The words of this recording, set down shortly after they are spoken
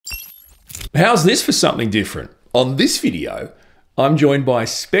How's this for something different? On this video, I'm joined by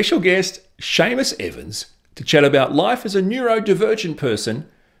special guest Seamus Evans to chat about life as a neurodivergent person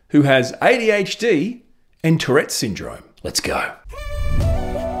who has ADHD and Tourette syndrome. Let's go.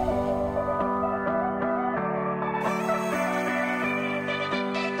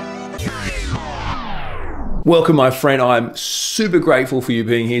 Welcome, my friend. I'm super grateful for you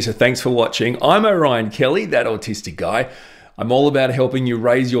being here, so thanks for watching. I'm Orion Kelly, that autistic guy. I'm all about helping you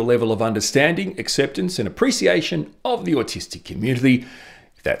raise your level of understanding, acceptance, and appreciation of the autistic community.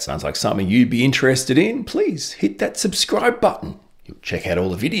 If that sounds like something you'd be interested in, please hit that subscribe button. You'll check out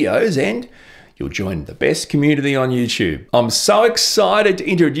all the videos and you'll join the best community on YouTube. I'm so excited to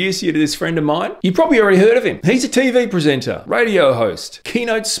introduce you to this friend of mine. You've probably already heard of him. He's a TV presenter, radio host,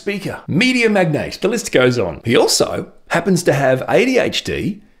 keynote speaker, media magnate, the list goes on. He also happens to have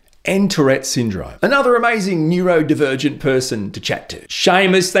ADHD and Tourette syndrome. Another amazing neurodivergent person to chat to.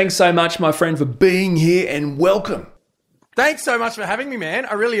 Seamus, thanks so much, my friend, for being here and welcome. Thanks so much for having me, man.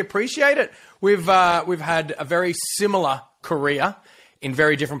 I really appreciate it. We've had a very similar career in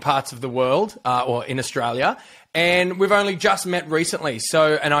very different parts of the world, or in Australia, and we've only just met recently.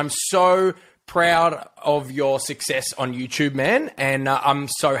 And I'm so proud of your success on YouTube, man, and I'm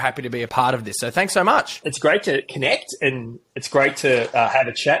so happy to be a part of this. So thanks so much. It's great to connect, and it's great to have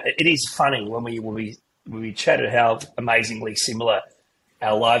a chat. It is funny when we chatted how amazingly similar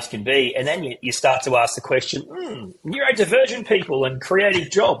our lives can be, and then you start to ask the question, neurodivergent people and creative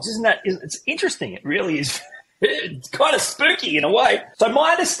jobs, it's interesting. It really is. It's kind of spooky in a way. So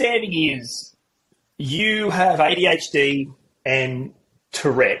my understanding is you have ADHD and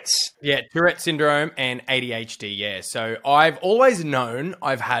Tourette's. Yeah, Tourette syndrome and ADHD, yeah. So I've always known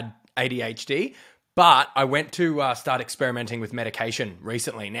I've had ADHD, but I went to start experimenting with medication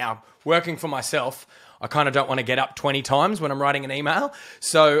recently. Now, working for myself, I kind of don't want to get up 20 times when I'm writing an email.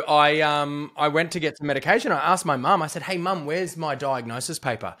 So I went to get some medication. I asked my mum, I said, hey, mum, where's my diagnosis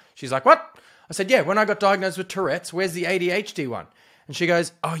paper? She's like, what? I said, yeah, when I got diagnosed with Tourette's, where's the ADHD one? And she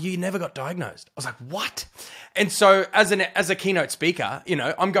goes, oh, you never got diagnosed. I was like, what? And so as a keynote speaker, you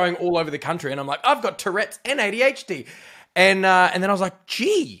know, I'm going all over the country and I'm like, I've got Tourette's and ADHD. And then I was like,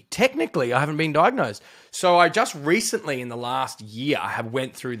 gee, technically I haven't been diagnosed. So I just recently in the last year have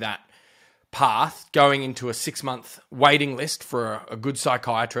went through that path, going into a 6-month waiting list for a good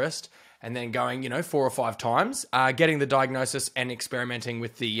psychiatrist, and then going, 4 or 5 times, getting the diagnosis and experimenting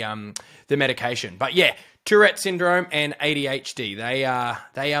with the medication. But yeah, Tourette syndrome and ADHD, they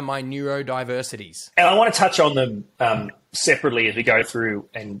are my neurodiversities. And I want to touch on them separately as we go through,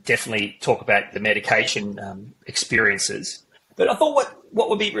 and definitely talk about the medication experiences. But I thought what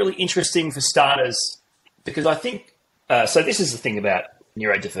would be really interesting for starters, because I think, so this is the thing about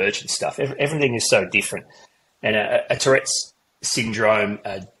neurodivergent stuff. Everything is so different. And a Tourette's syndrome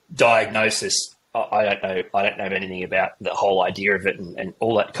diagnosis, I don't know anything about the whole idea of it and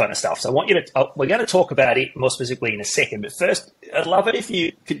all that kind of stuff. So I want you to, we're going to talk about it more specifically in a second, but first I'd love it if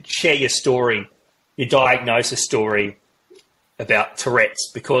you could share your story, your diagnosis story about Tourette's,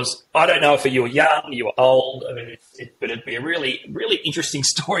 because I don't know if you were young, you were old, but it'd be a really, really interesting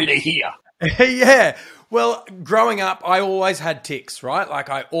story to hear. Yeah. Well, growing up, I always had tics, right? Like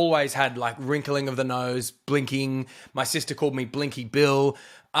I always had like wrinkling of the nose, blinking. My sister called me Blinky Bill.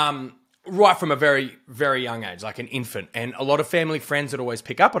 Right from a very, very young age, like an infant. And a lot of family friends would always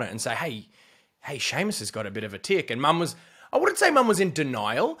pick up on it and say, hey, Seamus has got a bit of a tic. And I wouldn't say mum was in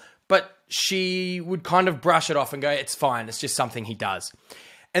denial, but she would kind of brush it off and go, it's fine, it's just something he does.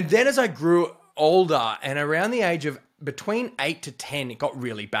 And then as I grew older and around the age of between 8 to 10, it got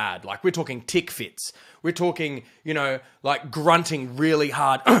really bad. Like we're talking tic fits. We're talking, like grunting really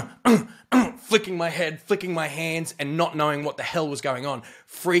hard, flicking my head, flicking my hands and not knowing what the hell was going on,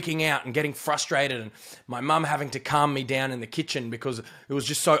 freaking out and getting frustrated, and my mum having to calm me down in the kitchen because it was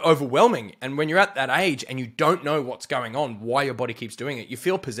just so overwhelming. And when you're at that age and you don't know what's going on, why your body keeps doing it, you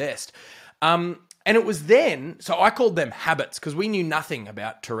feel possessed. And it was then, so I called them habits because we knew nothing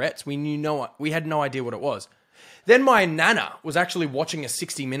about Tourette's. We had no idea what it was. Then my nana was actually watching a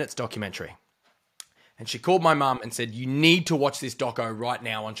 60 Minutes documentary. And she called my mum and said, you need to watch this doco right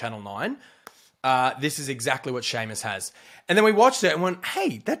now on Channel 9. This is exactly what Seamus has. And then we watched it and went,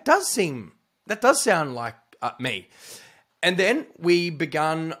 hey, that does sound like me. And then we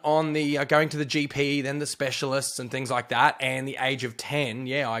begun on the going to the GP, then the specialists and things like that. And the age of 10,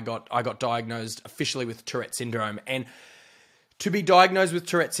 I got diagnosed officially with Tourette syndrome. And to be diagnosed with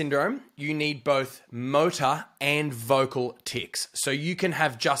Tourette syndrome, you need both motor and vocal tics. So you can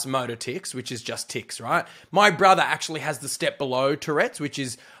have just motor tics, which is just tics, right? My brother actually has the step below Tourette's, which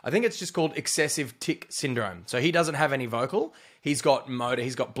is, I think it's just called excessive tic syndrome. So he doesn't have any vocal. He's got motor,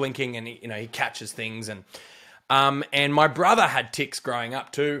 he's got blinking, and he catches things. And my brother had tics growing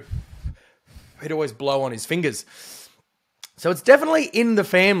up too. He'd always blow on his fingers. So it's definitely in the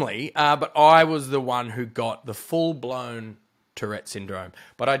family, but I was the one who got the full-blown Tourette syndrome.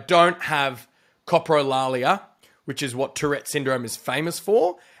 But I don't have coprolalia, which is what Tourette syndrome is famous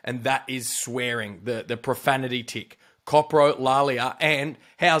for, and that is swearing, the profanity tic. Coprolalia, and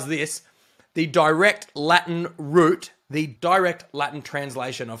how's this? The direct Latin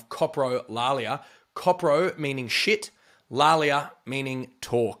translation of coprolalia, copro meaning shit, lalia meaning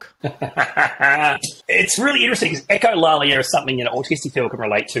talk. It's really interesting because echolalia is something an autistic people can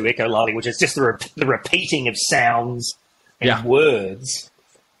relate to. Echolalia, which is just the repeating of sounds and words.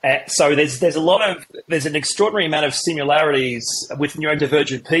 So there's an extraordinary amount of similarities with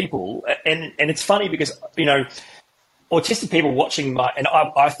neurodivergent people, and it's funny because autistic people watching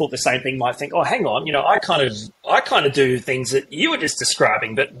I thought the same thing, might think, oh, hang on, I kind of do things that you were just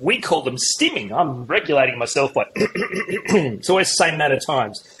describing, but we call them stimming. I'm regulating myself by it's always the same amount of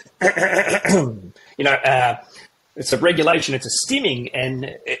times. It's a regulation, it's a stimming,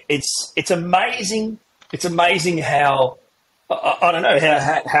 and it's amazing. It's amazing how I don't know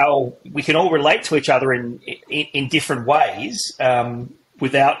how we can all relate to each other in different ways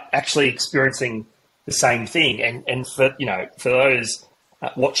without actually experiencing the same thing. And for those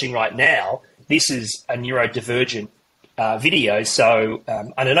watching right now, this is a neurodivergent video. So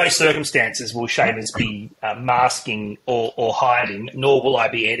under no circumstances will Seamus be masking or hiding, nor will I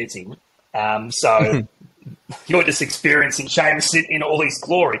be editing. So you're just experiencing Seamus in all his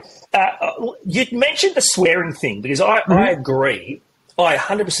glory. You mentioned the swearing thing, because I agree. I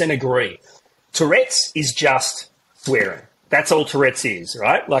 100% agree. Tourette's is just swearing. That's all Tourette's is,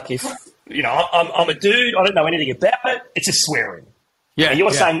 right? Like if, I'm a dude, I don't know anything about it, it's just swearing. Yeah.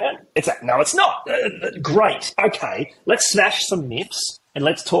 You're saying that? No, it's not. Great. Okay, let's smash some myths and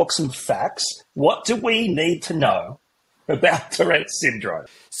let's talk some facts. What do we need to know about Tourette syndrome?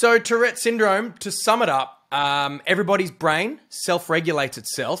 So Tourette syndrome, to sum it up, everybody's brain self-regulates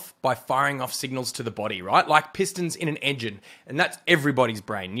itself by firing off signals to the body, right? Like pistons in an engine. And that's everybody's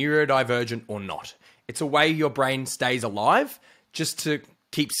brain, neurodivergent or not. It's a way your brain stays alive just to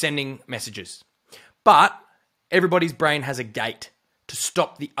keep sending messages. But everybody's brain has a gate to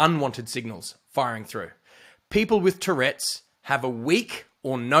stop the unwanted signals firing through. People with Tourette's have a weak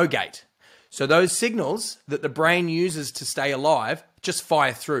or no gate. So those signals that the brain uses to stay alive just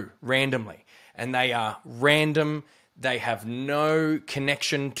fire through randomly. And they are random. They have no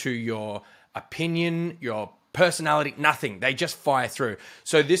connection to your opinion, your personality, nothing. They just fire through.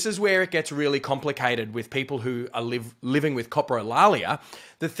 So this is where it gets really complicated with people who are living with coprolalia.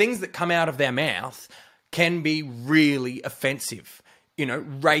 The things that come out of their mouth can be really offensive,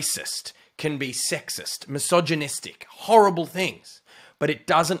 racist, can be sexist, misogynistic, horrible things. But it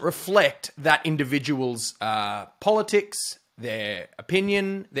doesn't reflect that individual's politics, their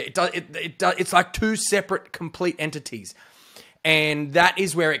opinion. It's like two separate, complete entities. And that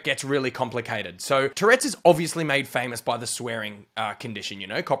is where it gets really complicated. So Tourette's is obviously made famous by the swearing condition,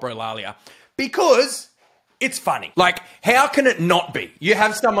 coprolalia, because it's funny. Like, how can it not be? You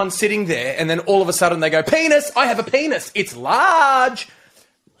have someone sitting there and then all of a sudden they go, penis, I have a penis. It's large.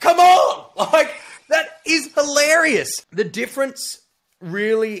 Come on. Like, that is hilarious. The difference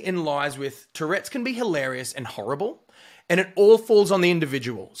really lies with Tourette's can be hilarious and horrible, and it all falls on the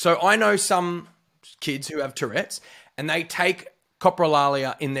individual. So I know some kids who have Tourette's and they take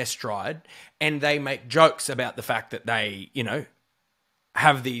coprolalia in their stride and they make jokes about the fact that they,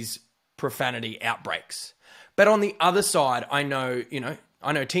 have these profanity outbreaks. But on the other side, I know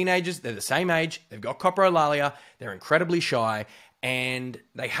teenagers, they're the same age, they've got coprolalia, they're incredibly shy and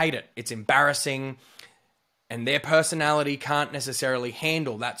they hate it. It's embarrassing and their personality can't necessarily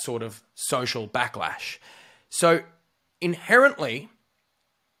handle that sort of social backlash. So inherently,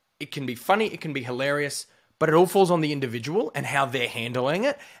 it can be funny, it can be hilarious, but it all falls on the individual and how they're handling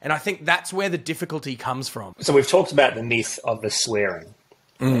it. And I think that's where the difficulty comes from. So we've talked about the myth of the swearing.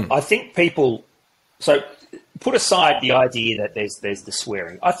 I think people... So put aside the idea that there's the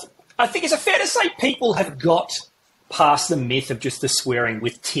swearing. I think it's fair to say people have got past the myth of just the swearing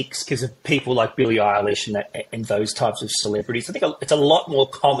with tics because of people like Billie Eilish and those types of celebrities. I think it's a lot more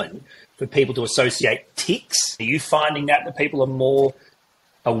common for people to associate tics. Are you finding that people are more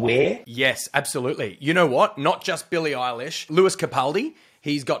aware? Yes, absolutely. You know what? Not just Billie Eilish. Lewis Capaldi,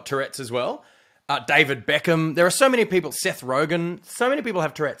 he's got Tourette's as well. David Beckham. There are so many people. Seth Rogen. So many people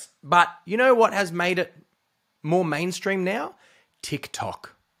have Tourette's. But you know what has made it more mainstream now?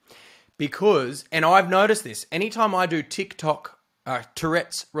 TikTok. Because, and I've noticed this, anytime I do TikTok,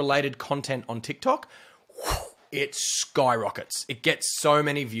 Tourette's related content on TikTok, it skyrockets. It gets so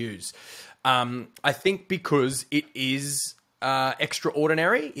many views. I think because it is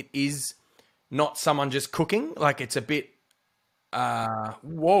extraordinary. It is not someone just cooking. Like, it's a bit, whoa,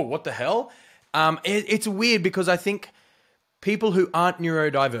 what the hell? It's weird because I think people who aren't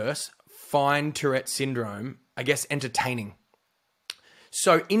neurodiverse find Tourette syndrome, I guess, entertaining.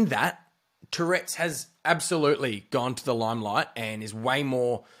 So in that, Tourette's has absolutely gone to the limelight and is way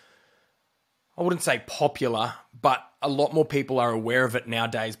more, I wouldn't say popular, but a lot more people are aware of it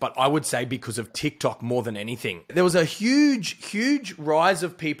nowadays. But I would say because of TikTok more than anything. There was a huge rise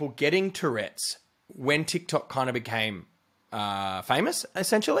of people getting Tourette's when TikTok kind of became famous,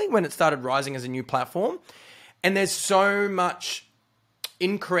 essentially, when it started rising as a new platform. And there's so much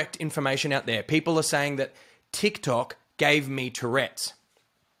incorrect information out there. People are saying that TikTok gave me Tourette's.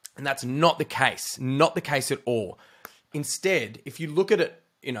 And that's not the case. Not the case at all. Instead, if you look at it,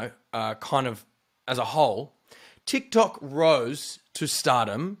 kind of as a whole, TikTok rose to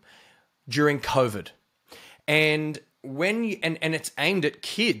stardom during COVID. And and it's aimed at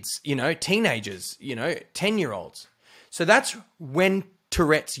kids, teenagers, 10-year-olds. So that's when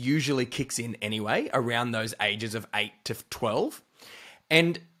Tourette's usually kicks in anyway, around those ages of 8 to 12.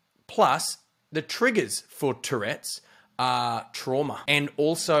 And plus, the triggers for Tourette's are trauma. And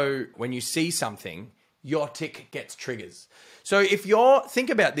also, when you see something, your tick gets triggers. So think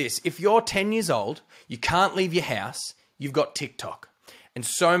about this, if you're 10 years old, you can't leave your house, you've got TikTok. And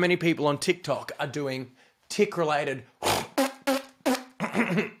so many people on TikTok are doing tick-related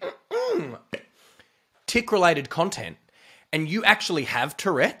content, and you actually have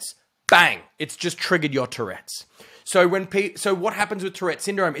Tourette's, bang, it's just triggered your Tourette's. So what happens with Tourette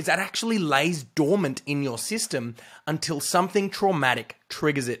syndrome is that actually lays dormant in your system until something traumatic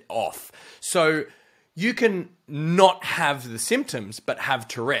triggers it off. So you can not have the symptoms, but have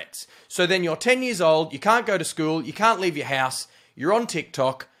Tourette's. So then you're 10 years old, you can't go to school, you can't leave your house, you're on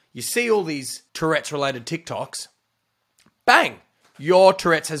TikTok, you see all these Tourette's-related TikToks, bang, your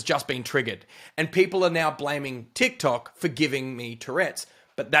Tourette's has just been triggered. And people are now blaming TikTok for giving me Tourette's,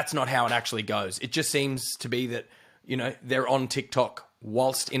 but that's not how it actually goes. It just seems to be that, they're on TikTok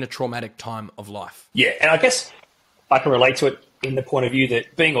whilst in a traumatic time of life. Yeah, and I guess I can relate to it in the point of view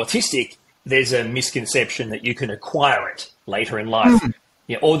that being autistic, there's a misconception that you can acquire it later in life,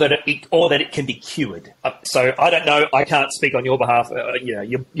 or that it can be cured. So I don't know. I can't speak on your behalf.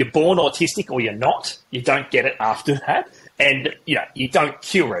 You're born autistic or you're not. You don't get it after that, and you don't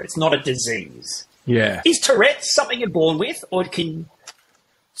cure it. It's not a disease. Yeah. Is Tourette something you're born with, or can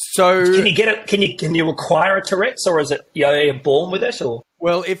you get it? Can you acquire a Tourette's, or is it you're born with it? Or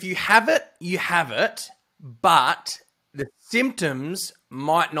well, if you have it, you have it, but the symptoms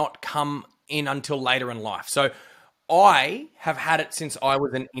might not come in until later in life. So I have had it since I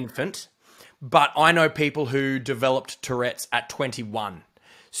was an infant, but I know people who developed Tourette's at 21.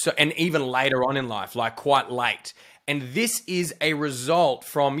 So, and even later on in life, like quite late. And this is a result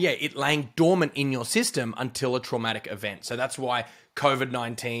from, it laying dormant in your system until a traumatic event. So that's why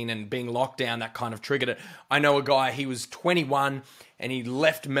COVID-19 and being locked down, that kind of triggered it. I know a guy, he was 21 and he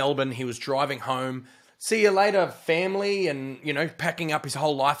left Melbourne. He was driving home. See you later, family, and, packing up his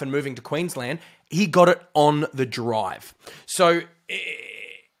whole life and moving to Queensland. He got it on the drive. So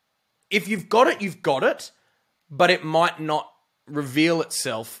if you've got it, you've got it, but it might not reveal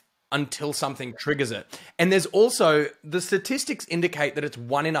itself until something triggers it. And there's also, the statistics indicate that it's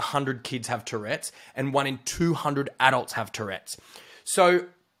 1 in 100 kids have Tourette's and 1 in 200 adults have Tourette's. So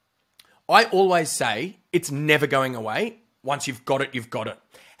I always say it's never going away. Once you've got it, you've got it.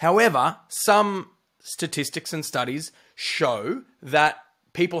 However, some statistics and studies show that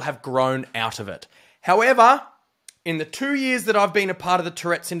people have grown out of it. However, in the 2 years that I've been a part of the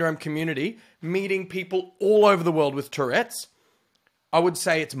Tourette syndrome community, meeting people all over the world with Tourette's, I would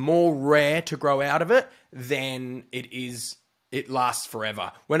say it's more rare to grow out of it than it lasts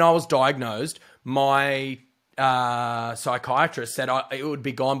forever. When I was diagnosed, my psychiatrist said it would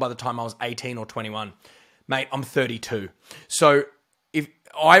be gone by the time I was 18 or 21. Mate, I'm 32. So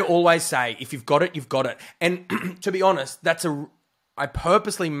I always say, if you've got it, you've got it. And to be honest, I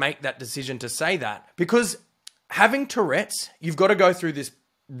purposely make that decision to say that because having Tourette's, you've got to go through this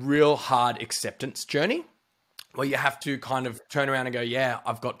real hard acceptance journey where you have to kind of turn around and go, yeah,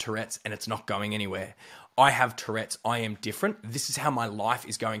 I've got Tourette's and it's not going anywhere. I have Tourette's. I am different. This is how my life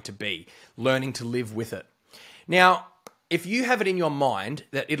is going to be, learning to live with it. Now, if you have it in your mind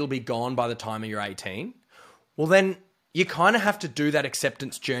that it'll be gone by the time you're 18, well, then you kind of have to do that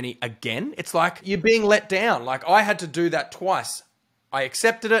acceptance journey again. It's like you're being let down. Like I had to do that twice. I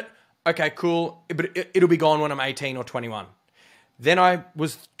accepted it. Okay, cool. But it'll be gone when I'm 18 or 21. Then I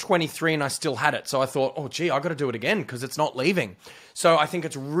was 23 and I still had it. So I thought, oh, gee, I got to do it again because it's not leaving. So I think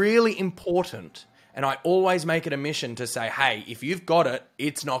it's really important. And I always make it a mission to say, hey, if you've got it,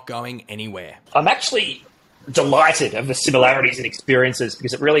 it's not going anywhere. I'm actually delighted of the similarities and experiences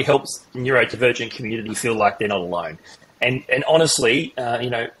because it really helps the neurodivergent community feel like they're not alone. And honestly,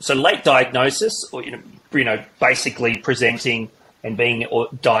 so late diagnosis, or basically presenting and being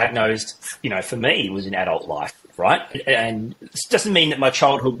diagnosed, for me was in adult life, right? And it doesn't mean that my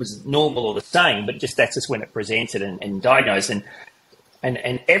childhood was normal or the same, but that's just when it presented and diagnosed.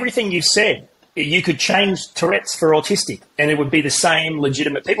 And everything you said, you could change Tourette's for autistic, and it would be the same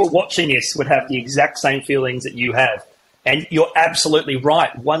legitimate. People watching this would have the exact same feelings that you have. And you're absolutely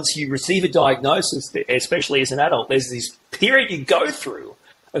right. Once you receive a diagnosis, especially as an adult, there's this period you go through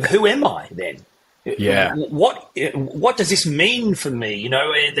of who am I then? Yeah. What does this mean for me?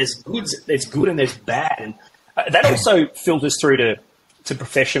 There's good and there's bad. And that also filters through to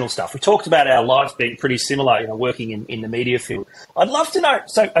professional stuff. We talked about our lives being pretty similar, working in the media field. I'd love to know.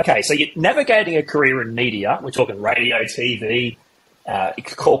 So you're navigating a career in media. We're talking radio, TV,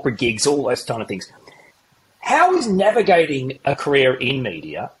 corporate gigs, all those kind of things. How is navigating a career in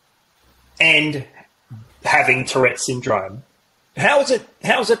media and having Tourette syndrome, how is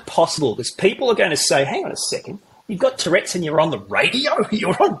it possible? Because people are going to say, hang on a second, you've got Tourette's and you're on the radio,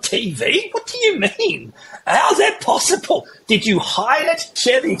 you're on TV? What do you mean? How's that possible? Did you hide it?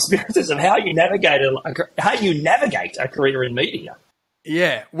 Share the experiences of how you navigate a career in media.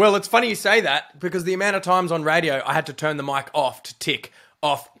 Yeah, well, it's funny you say that because the amount of times on radio I had to turn the mic off to tick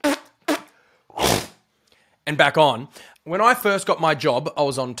off and back on. When I first got my job, I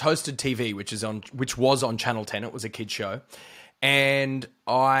was on Toasted TV, which was on Channel 10. It was a kid's show. And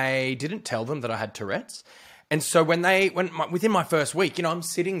I didn't tell them that I had Tourette's. And so within my first week, I'm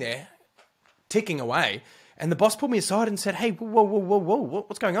sitting there ticking away, and the boss pulled me aside and said, hey, whoa,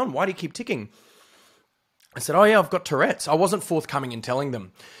 what's going on? Why do you keep ticking? I said, oh yeah, I've got Tourette's. I wasn't forthcoming in telling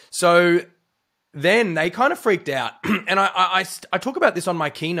them. So then they kind of freaked out. And I talk about this on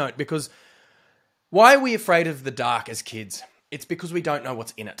my keynote because why are we afraid of the dark as kids? It's because we don't know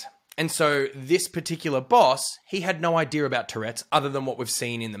what's in it. And so this particular boss, he had no idea about Tourette's other than what we've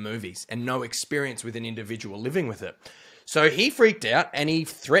seen in the movies and no experience with an individual living with it. So he freaked out and he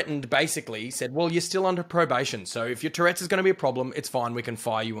threatened, basically, he said, well, you're still under probation. So if your Tourette's is going to be a problem, it's fine. We can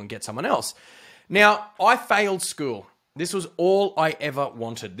fire you and get someone else. Now, I failed school. This was all I ever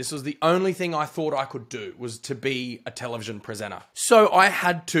wanted. This was the only thing I thought I could do, was to be a television presenter. So I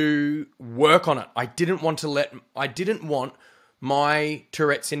had to work on it. I didn't want my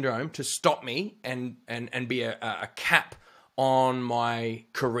Tourette syndrome to stop me and be a cap on my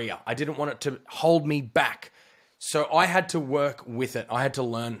career. I didn't want it to hold me back. So I had to work with it. I had to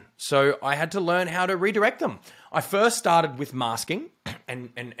learn. So I had to learn how to redirect them. I first started with masking,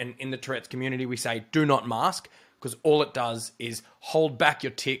 and in the Tourette's community, we say, do not mask, because all it does is hold back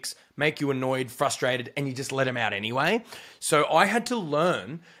your tics, make you annoyed, frustrated, and you just let them out anyway. So I had to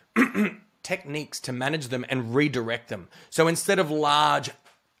learn techniques to manage them and redirect them. So instead of large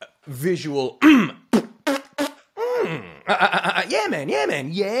visual, yeah,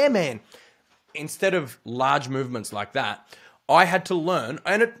 man. Instead of large movements like that, I had to learn,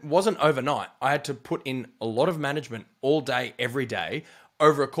 and it wasn't overnight. I had to put in a lot of management all day, every day,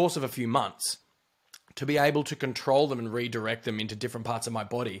 over a course of a few months to be able to control them and redirect them into different parts of my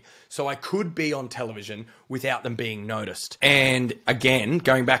body so I could be on television without them being noticed. And again,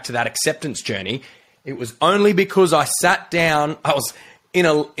 going back to that acceptance journey, it was only because I sat down, I was in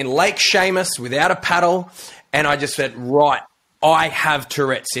Lake Seamus without a paddle, and I just said, right, I have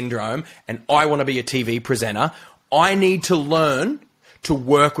Tourette syndrome and I want to be a TV presenter. I need to learn to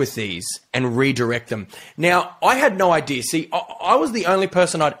work with these and redirect them. Now, I had no idea. See, I was the only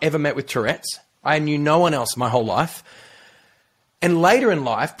person I'd ever met with Tourette's. I knew no one else my whole life. And later in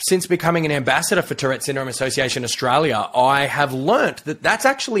life, since becoming an ambassador for Tourette Syndrome Association Australia, I have learnt that that's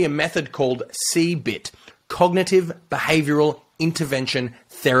actually a method called CBIT, Cognitive Behavioural Intervention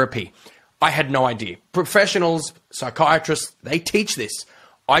Therapy. I had no idea. Professionals, psychiatrists, they teach this.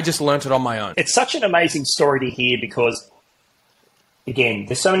 I just learnt it on my own. It's such an amazing story to hear because, again,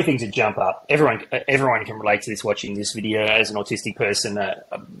 there's so many things that jump up. Everyone can relate to this watching this video. As an autistic person,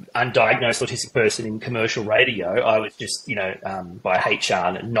 undiagnosed autistic person in commercial radio, I was just, by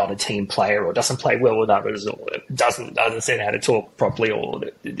HR, not a team player or doesn't play well with others or doesn't understand how to talk properly.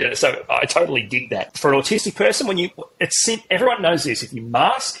 So I totally dig that. For an autistic person, everyone knows this. If you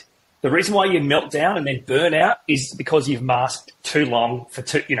mask, the reason why you melt down and then burn out is because you've masked too long for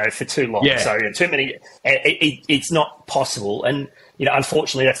too long. Yeah. So too many. It's not possible, and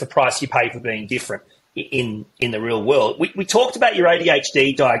unfortunately, that's the price you pay for being different. in the real world. We talked about your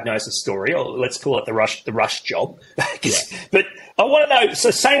ADHD diagnosis story, or let's call it the rush job. But I want to know,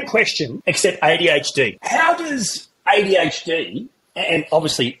 so same question, except ADHD. How does ADHD, and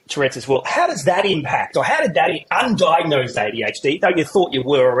obviously Tourette's as well, how does that impact, or how did that undiagnosed ADHD, though you thought you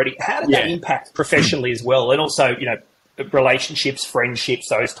were already, how did that impact professionally as well? And also, relationships, friendships,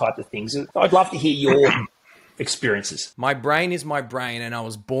 those types of things. I'd love to hear your experiences. My brain is my brain, and I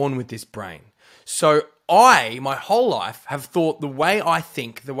was born with this brain. So my whole life, have thought the way I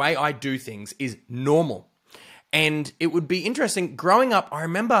think, the way I do things is normal. And it would be interesting, growing up, I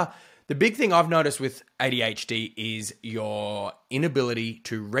remember the big thing I've noticed with ADHD is your inability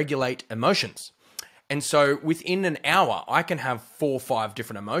to regulate emotions. And so within an hour, I can have 4 or 5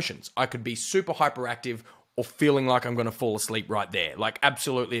 different emotions. I could be super hyperactive or feeling like I'm going to fall asleep right there, like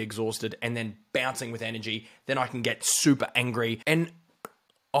absolutely exhausted and then bouncing with energy. Then I can get super angry. And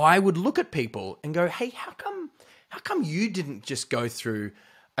I would look at people and go, hey, how come you didn't just go through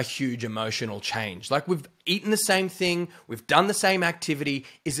a huge emotional change? Like, we've eaten the same thing, we've done the same activity.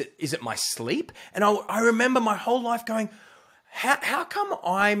 Is it my sleep? And I remember my whole life going, how come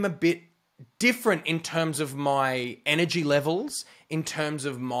I'm a bit different in terms of my energy levels, in terms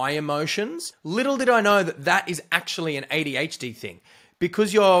of my emotions? Little did I know that is actually an ADHD thing.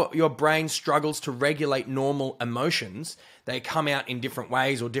 Because your brain struggles to regulate normal emotions, they come out in different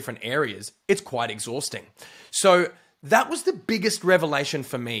ways or different areas. It's quite exhausting. So that was the biggest revelation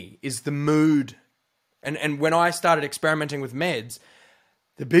for me, is the mood. And when I started experimenting with meds,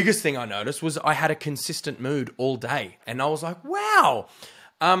 the biggest thing I noticed was I had a consistent mood all day. And I was like, wow.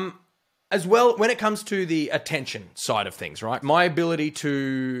 As well, when it comes to the attention side of things, right? My ability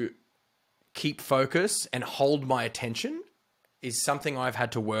to keep focus and hold my attention is something I've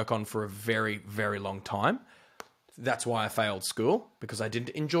had to work on for a very, very long time. That's why I failed school, because I didn't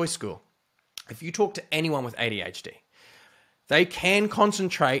enjoy school. If you talk to anyone with ADHD, they can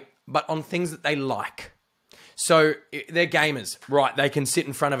concentrate, but on things that they like. So they're gamers, right? They can sit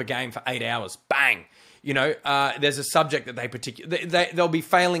in front of a game for 8 hours, bang. There's a subject that they'll be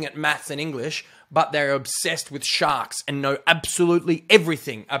failing at maths and English, but they're obsessed with sharks and know absolutely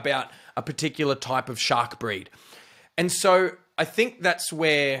everything about a particular type of shark breed. And so I think that's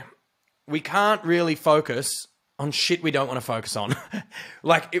where we can't really focus on shit we don't want to focus on.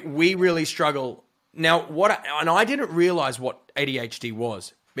 We really struggle. Now, and I didn't realize what ADHD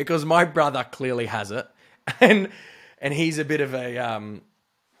was, because my brother clearly has it. And he's a bit of a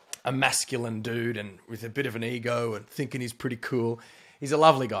masculine dude and with a bit of an ego and thinking he's pretty cool. He's a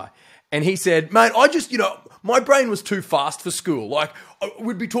lovely guy. And he said, mate, I just, my brain was too fast for school. Like,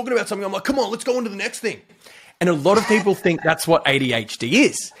 we'd be talking about something. I'm like, come on, let's go on to the next thing. And a lot of people think that's what ADHD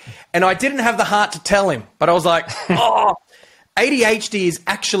is. And I didn't have the heart to tell him, but I was like, ADHD is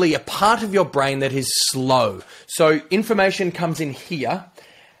actually a part of your brain that is slow. So information comes in here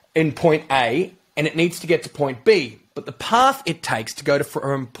in point A, and it needs to get to point B. But the path it takes to go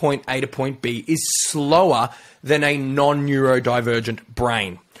from point A to point B is slower than a non-neurodivergent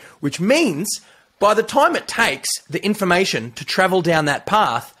brain, which means by the time it takes the information to travel down that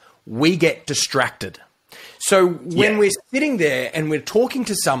path, we get distracted. So when we're sitting there and we're talking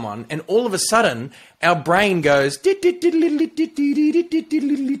to someone and all of a sudden our brain goes and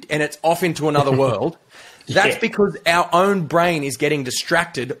it's off into another world, that's because our own brain is getting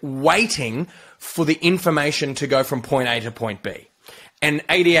distracted, waiting for the information to go from point A to point B. And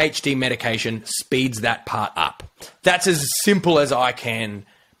ADHD medication speeds that part up. That's as simple as I can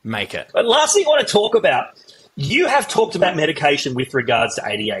make it. But last thing I want to talk about, you have talked about medication with regards to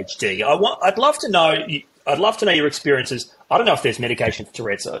ADHD. I'd love to know your experiences. I don't know if there's medication for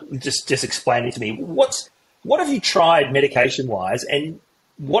Tourette, so just explain it to me. What have you tried medication-wise, and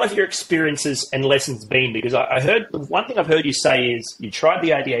what have your experiences and lessons been? Because I heard, one thing I've heard you say is you tried the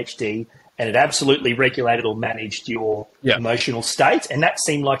ADHD and it absolutely regulated or managed your emotional state, and that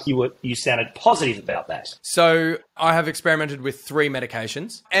seemed like you sounded positive about that. So I have experimented with 3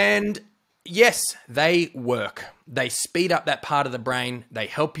 medications, and yes, they work. They speed up that part of the brain. They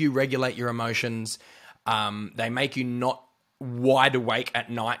help you regulate your emotions. They make you not wide awake at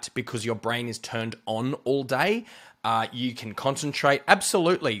night because your brain is turned on all day. You can concentrate.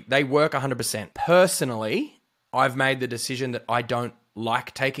 Absolutely. They work 100%. Personally, I've made the decision that I don't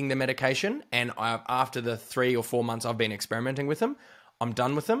like taking the medication. And after the 3 or 4 months I've been experimenting with them, I'm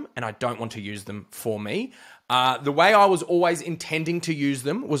done with them and I don't want to use them for me. The way I was always intending to use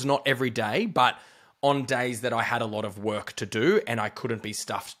them was not every day, but on days that I had a lot of work to do and I couldn't be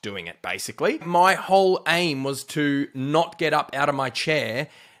stuffed doing it, basically. My whole aim was to not get up out of my chair,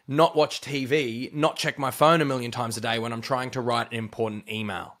 not watch TV, not check my phone a million times a day when I'm trying to write an important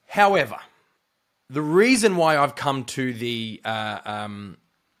email. However, the reason why I've come to the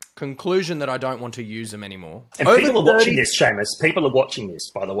conclusion that I don't want to use them anymore. And people are watching this, Seamus. People are watching this,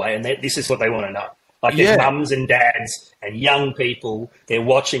 by the way, and this is what they want to know. Like there's mums and dads and young people, they're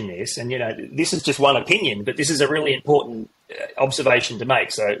watching this, and this is just one opinion, but this is a really important observation to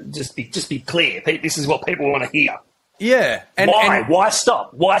make. So just be clear. This is what people want to hear. Yeah. Why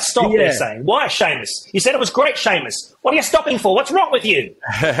stop? Why stop? They're saying. Why, Seamus? You said it was great, Seamus. What are you stopping for? What's wrong with you?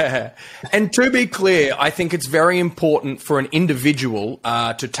 And to be clear, I think it's very important for an individual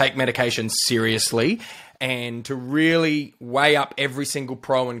to take medication seriously and to really weigh up every single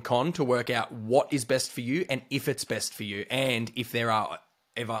pro and con to work out what is best for you and if it's best for you and if there are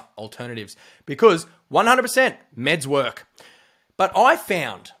ever alternatives. Because 100% meds work. But I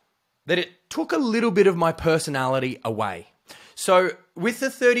found that it took a little bit of my personality away. So with the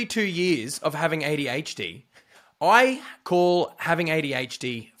 32 years of having ADHD, I call having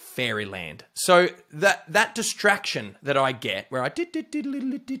ADHD fairyland. So that distraction that I get where I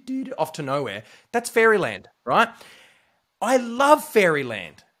did off to nowhere, that's fairyland, right? I love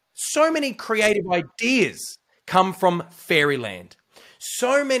fairyland. So many creative ideas come from fairyland.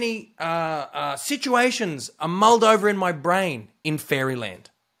 So many situations are mulled over in my brain in fairyland.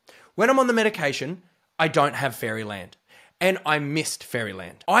 When I'm on the medication, I don't have fairyland. And I missed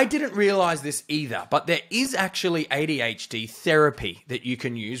fairyland. I didn't realize this either, but there is actually ADHD therapy that you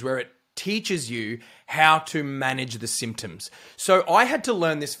can use where it teaches you how to manage the symptoms. So I had to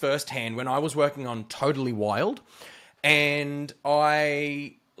learn this firsthand when I was working on Totally Wild, and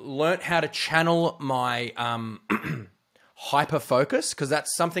I learnt how to channel my hyper focus, because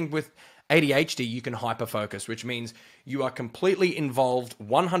that's something with ADHD you can hyper focus, which means you are completely involved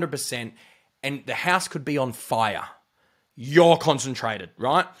 100% and the house could be on fire. You're concentrated,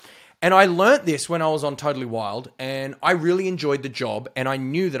 right? And I learnt this when I was on Totally Wild, and I really enjoyed the job, and I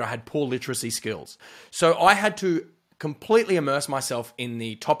knew that I had poor literacy skills. So I had to completely immerse myself in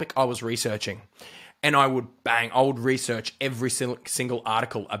the topic I was researching. And I would research every single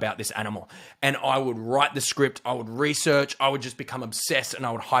article about this animal. And I would write the script, I would research, I would just become obsessed, and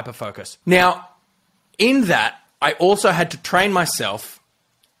I would hyper-focus. Now, in that, I also had to train myself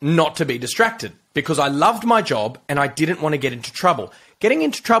not to be distracted, because I loved my job and I didn't want to get into trouble. Getting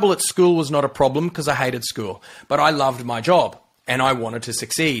into trouble at school was not a problem because I hated school, but I loved my job and I wanted to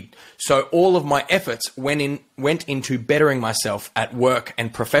succeed. So all of my efforts went into bettering myself at work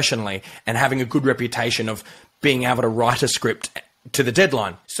and professionally and having a good reputation of being able to write a script to the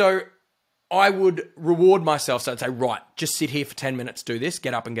deadline. So I would reward myself. So I'd say, right, just sit here for 10 minutes, do this,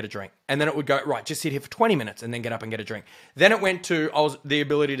 get up and get a drink. And then it would go, right, just sit here for 20 minutes and then get up and get a drink. Then it went to the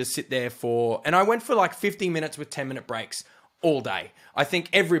ability to sit there and I went for like 15 minutes with 10-minute breaks all day. I think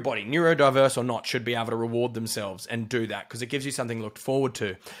everybody, neurodiverse or not, should be able to reward themselves and do that because it gives you something to look forward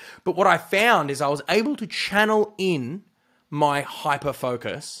to. But what I found is I was able to channel in my hyper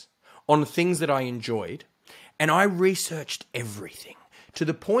focus on things that I enjoyed, and I researched everything. To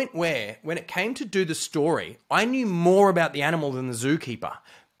the point where, when it came to do the story, I knew more about the animal than the zookeeper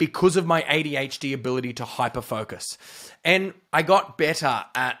because of my ADHD ability to hyperfocus. And I got better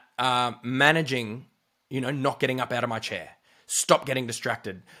at managing, not getting up out of my chair, stop getting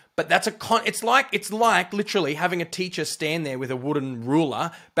distracted. But it's like literally having a teacher stand there with a wooden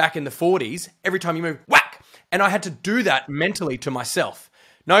ruler back in the 40s. Every time you move, whack! And I had to do that mentally to myself.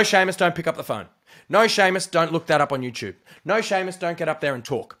 No, Seamus, don't pick up the phone. No, Seamus, don't look that up on YouTube. No, Seamus, don't get up there and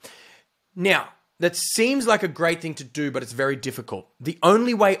talk. Now, that seems like a great thing to do, but it's very difficult. The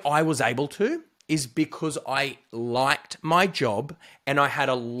only way I was able to is because I liked my job and I had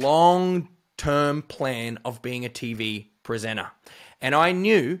a long-term plan of being a TV presenter. And I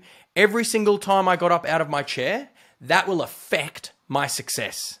knew every single time I got up out of my chair, that will affect my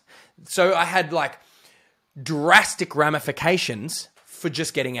success. So I had like drastic ramifications for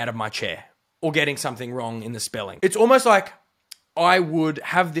just getting out of my chair or getting something wrong in the spelling. It's almost like I would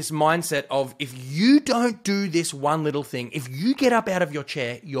have this mindset of, if you don't do this one little thing, if you get up out of your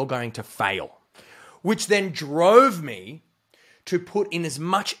chair, you're going to fail. Which then drove me to put in as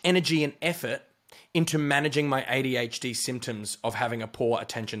much energy and effort into managing my ADHD symptoms of having a poor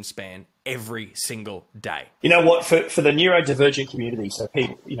attention span every single day. You know what, for the neurodivergent community, so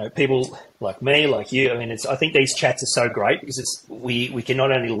people like me, like you, I think these chats are so great because we can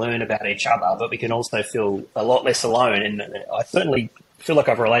not only learn about each other, but we can also feel a lot less alone. And I certainly feel like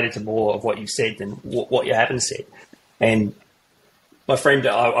I've related to more of what you've said than what you haven't said. And my friend,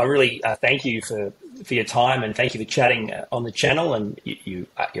 I really thank you for your time, and thank you for chatting on the channel. And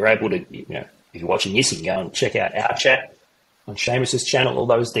you're able to, if you're watching this, you can go and check out our chat. on Seamus's channel. All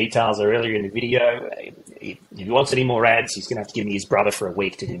those details are earlier in the video. If he wants any more ads, he's going to have to give me his brother for a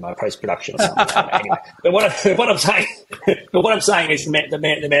week to do my post-production or something. Anyway, but what I'm saying is the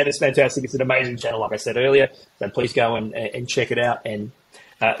man is fantastic. It's an amazing channel, like I said earlier. So please go and check it out. And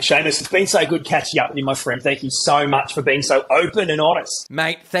Seamus, it's been so good catching up with you, my friend. Thank you so much for being so open and honest.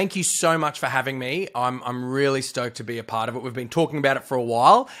 Mate, thank you so much for having me. I'm really stoked to be a part of it. We've been talking about it for a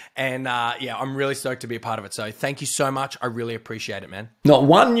while, and yeah, I'm really stoked to be a part of it. So thank you so much. I really appreciate it, man. Not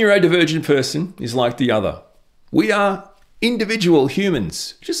one neurodivergent person is like the other. We are individual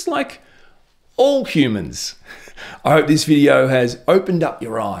humans, just like all humans. I hope this video has opened up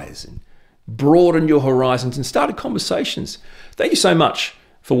your eyes and broadened your horizons and started conversations. Thank you so much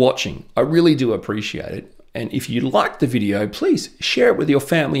for watching. I really do appreciate it. And if you liked the video, please share it with your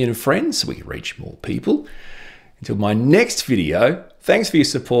family and friends so we can reach more people. Until my next video, thanks for your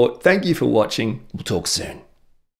support. Thank you for watching. We'll talk soon.